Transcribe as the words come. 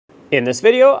In this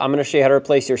video, I'm going to show you how to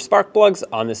replace your spark plugs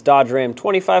on this Dodge Ram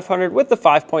 2500 with the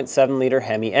 5.7 liter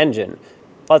Hemi engine.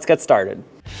 Let's get started.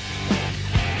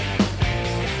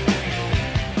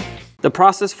 The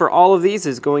process for all of these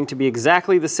is going to be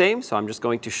exactly the same, so I'm just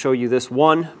going to show you this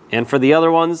one. And for the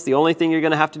other ones, the only thing you're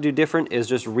going to have to do different is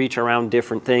just reach around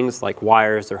different things like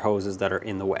wires or hoses that are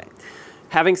in the way.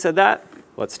 Having said that,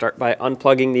 let's start by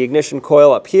unplugging the ignition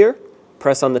coil up here.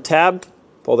 Press on the tab,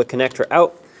 pull the connector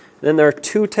out. Then there are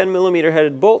two 10mm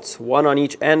headed bolts, one on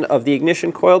each end of the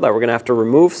ignition coil that we're going to have to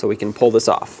remove so we can pull this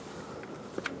off.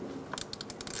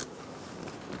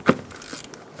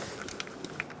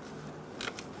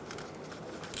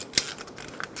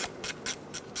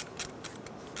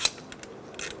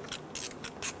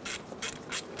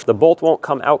 The bolt won't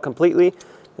come out completely,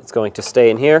 it's going to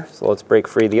stay in here, so let's break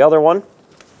free the other one.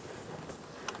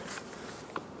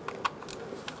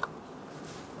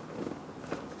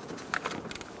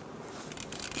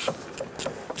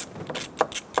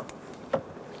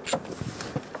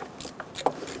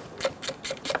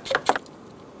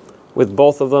 With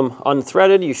both of them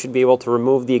unthreaded, you should be able to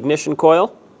remove the ignition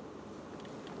coil.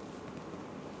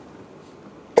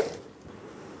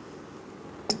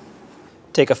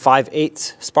 Take a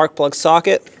 5/8 spark plug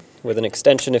socket with an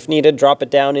extension if needed, drop it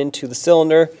down into the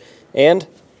cylinder and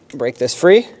break this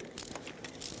free.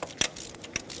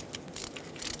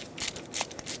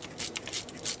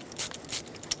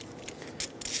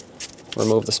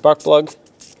 Remove the spark plug.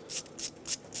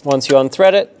 Once you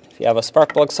unthread it, if you have a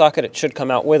spark plug socket, it should come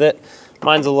out with it.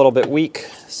 Mine's a little bit weak,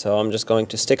 so I'm just going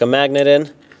to stick a magnet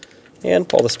in and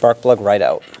pull the spark plug right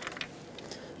out.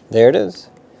 There it is.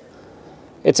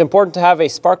 It's important to have a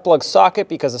spark plug socket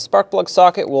because a spark plug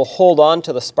socket will hold on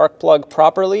to the spark plug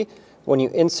properly. When you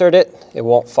insert it, it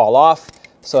won't fall off.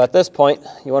 So at this point,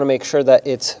 you want to make sure that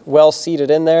it's well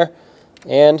seated in there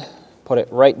and put it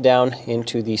right down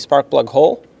into the spark plug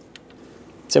hole.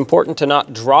 It's important to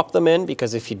not drop them in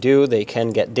because if you do, they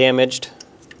can get damaged.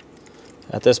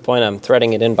 At this point, I'm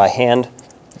threading it in by hand.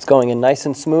 It's going in nice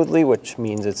and smoothly, which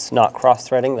means it's not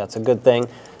cross-threading. That's a good thing.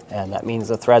 And that means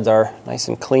the threads are nice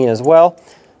and clean as well.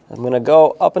 I'm going to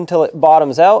go up until it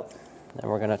bottoms out,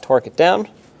 and we're going to torque it down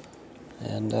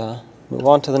and move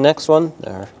on to the next one.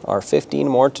 There are 15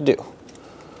 more to do.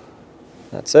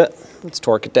 That's it. Let's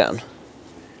torque it down.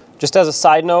 Just as a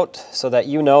side note, so that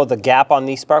you know, the gap on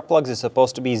these spark plugs is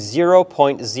supposed to be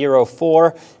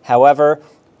 0.04. However,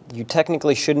 you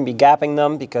technically shouldn't be gapping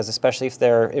them because especially if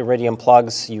they're iridium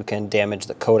plugs, you can damage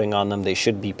the coating on them. They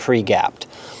should be pre-gapped.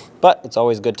 But it's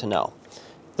always good to know.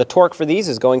 The torque for these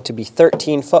is going to be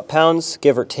 13 foot-pounds,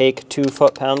 give or take 2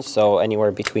 foot-pounds, so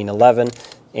anywhere between 11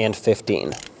 and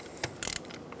 15.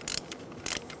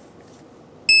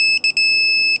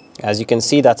 As you can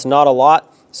see, that's not a lot.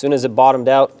 As soon as it bottomed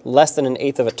out, less than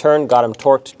 1/8 of a turn got them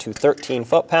torqued to 13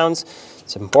 foot-pounds.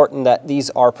 It's important that these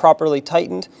are properly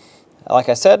tightened. Like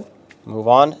I said, move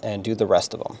on and do the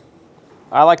rest of them.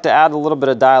 I like to add a little bit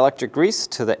of dielectric grease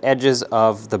to the edges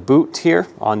of the boot here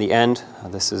on the end.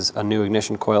 This is a new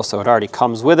ignition coil, so it already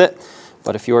comes with it.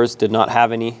 But if yours did not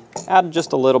have any, add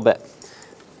just a little bit.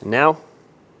 And now,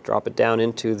 drop it down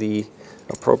into the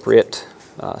appropriate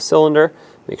cylinder.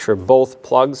 Make sure both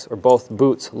plugs or both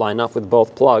boots line up with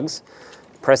both plugs.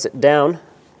 Press it down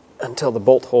until the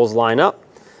bolt holes line up.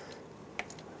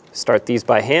 Start these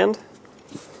by hand.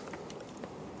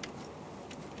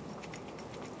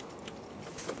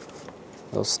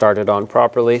 Those started on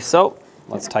properly, so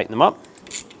let's tighten them up.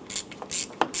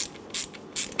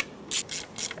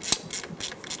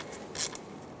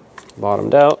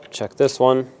 Bottomed out, check this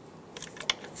one.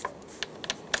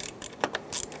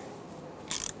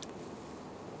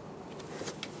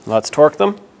 Let's torque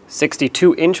them.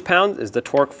 62 inch-pounds is the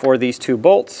torque for these two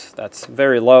bolts. That's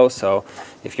very low, so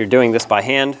if you're doing this by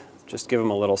hand, just give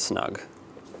them a little snug.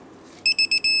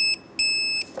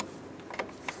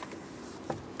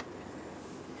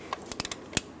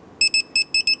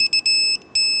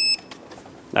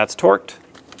 That's torqued.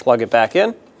 Plug it back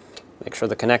in. Make sure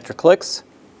the connector clicks.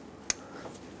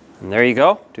 And there you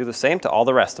go. Do the same to all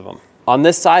the rest of them. On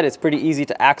this side, it's pretty easy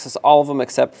to access all of them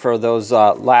except for those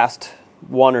last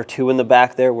one or two in the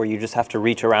back there where you just have to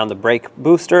reach around the brake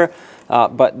booster.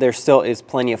 But there still is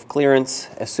plenty of clearance.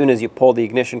 As soon as you pull the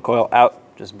ignition coil out,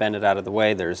 just bend it out of the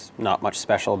way. There's not much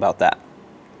special about that.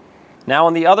 Now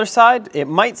on the other side, it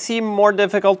might seem more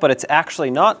difficult, but it's actually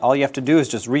not. All you have to do is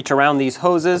just reach around these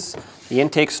hoses, the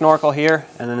intake snorkel here,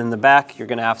 and then in the back, you're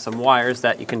gonna have some wires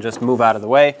that you can just move out of the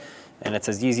way, and it's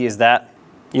as easy as that.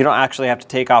 You don't actually have to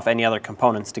take off any other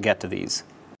components to get to these.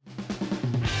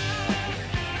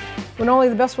 When only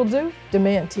the best will do,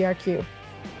 demand TRQ.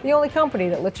 The only company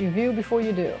that lets you view before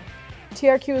you do.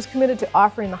 TRQ is committed to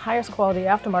offering the highest quality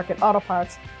aftermarket auto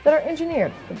parts that are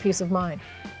engineered for peace of mind.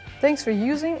 Thanks for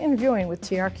using and viewing with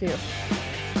TRQ.